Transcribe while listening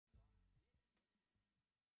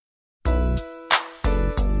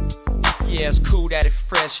Yeah, it's cool that it's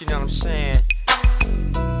fresh, you know what I'm saying?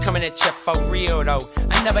 Coming at you for real though.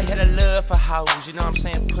 I never had a love for hoes, you know what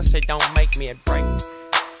I'm saying? Pussy don't make me a break.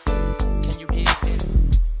 Can you dig it?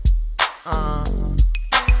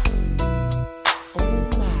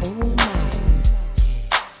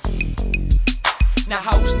 Now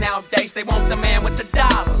hoes nowadays, they want the man with the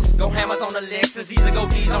dollars. Go hammers on the Lexus, either go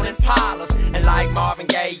D's on Impalas. And like Marvin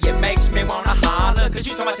Gaye, it makes me wanna holler. Cause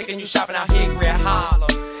you talking about taking you shopping out here, Great Holler.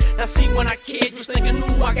 Now see, when I kid, you was thinking,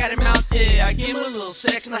 ooh, I got him out there. I give him a little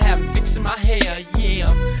sex and I have him fixing my hair, yeah.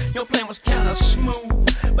 Your plan was kinda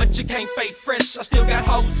smooth, but you can't fake fresh. I still got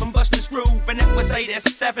hoes from busting this groove, and it was 8 at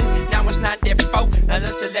 7, now it's 9 at 4. Now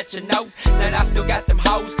let's just let you know that I still got them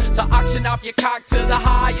hoes. So auction off your cock to the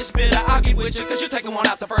highest bidder. I'll get with you, cause you're taking one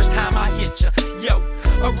out the first time I hit you. Yo,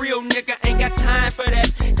 a real nigga ain't got time for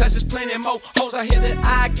that, cause there's plenty more hoes out here that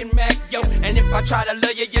I can mac, yo. And if I try to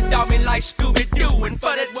love you, you dog me like Scooby-Doo. And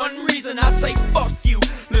for that one reason I say fuck you.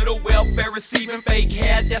 Little welfare receiving, fake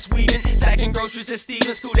hair that's weaving, sacking groceries at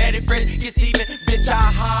Stevens, Cool Daddy Fresh gets even, bitch I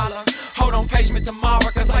holler. Hold on, page me tomorrow,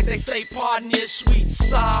 cause like they say, pardon is sweet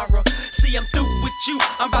sorrow. See, I'm through with you,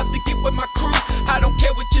 I'm about to get with my crew. I don't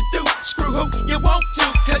care what you do, screw who you want to,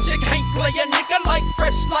 cause you can't play a nigga like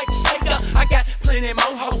Fresh like Slugga. I got plenty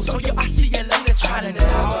more hoes, so yo, I see you later. Try to never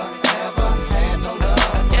had no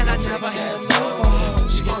love, and I never had no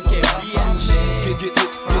love. She gon' get bitch. Get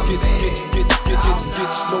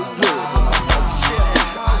no good.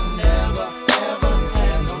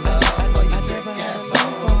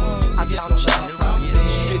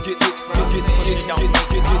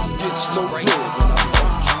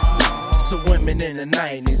 So women in the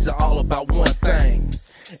 90s are all about one thing,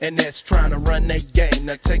 and that's trying to run that game.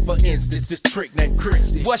 Now take for instance this trick named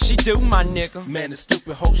Christy. What she do, my nigga? Man, the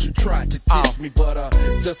stupid hoe, she tried to diss me, but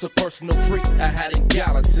just a personal freak I had in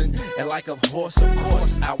Gallatin. And like a horse, of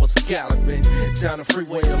course, I was galloping down the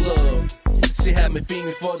freeway of love. She had me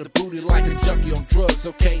fiending for the booty like a junkie on drugs,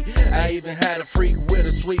 okay? I even had a freak with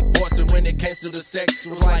a sweet voice, and when it came to the sex, it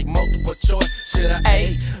was like multiple choice. Should I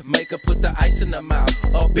A, make her put the ice in her mouth,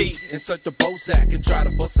 or B, insert the Bozak and try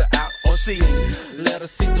to bust her out, or C, let her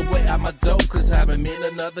see the way out my dough, cause having me and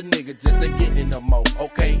another nigga just ain't getting no more,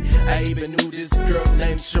 okay? I even knew this girl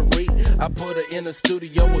named Cherie. I put her in the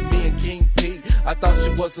studio with me and King P. I thought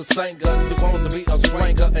she was a singer, she wanted to be a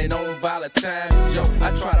swanger, and on Valentine's, yo,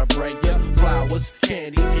 I try to bring ya flowers,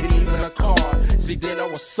 candy, and even a card. See, then I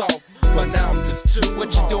was soft, but now I'm just too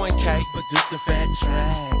What you doing, Kate? Producing fat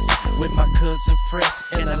tracks with my cousin Fresh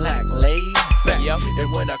and I like laid back. Yep.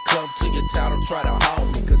 And when I come to your town, don't try to haul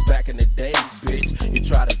me, cause back in the days, bitch, you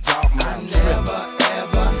try to dog me, I'm tripping.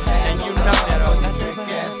 And you know that old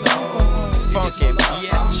funky bitch.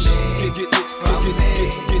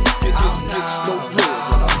 No good.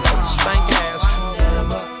 Stank ass.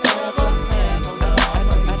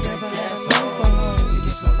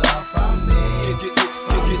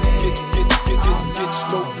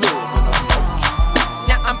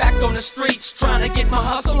 Now I'm back on the streets trying to get my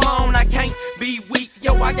hustle on. I can't be weak,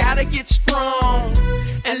 yo, I gotta get strong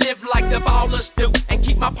and live like the ballers do, and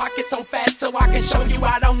keep my pockets on fat so I can show you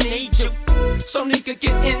I don't need you. So nigga,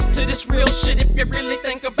 get into this real shit. If you really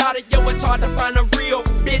think about it, yo, it's hard to find a real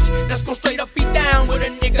bitch that's gon' straight up be down with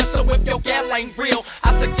a nigga. So if your gal ain't real,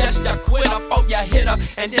 I suggest you quit her before you hit her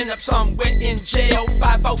and end up somewhere in jail.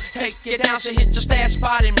 5-0, take it down, she hit your stash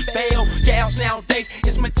spot and bail. Gals nowadays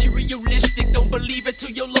is materialistic, don't believe it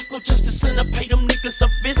to your local justice center. Pay them niggas a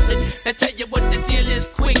visit and tell you what the deal is.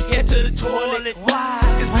 Quick, head to the toilet. Why?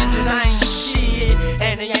 Cause bitches ain't shit,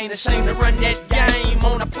 and they ain't ashamed to run that game.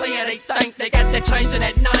 On a player, they think they got that change in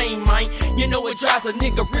that name, man. You know it drives a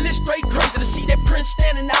nigga really straight crazy to see that Prince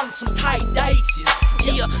standing out in some tight daisies.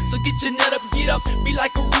 Yeah, so get your nut up, get up, be like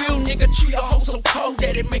a real nigga. Treat a hoe so cold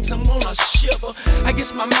that it makes them wanna shiver. I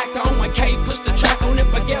guess my Mac on when K puts the track on. If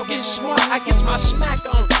a gal gets smart, I guess my smack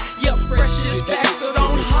on. Yeah, Fresh is back, so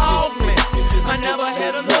don't haul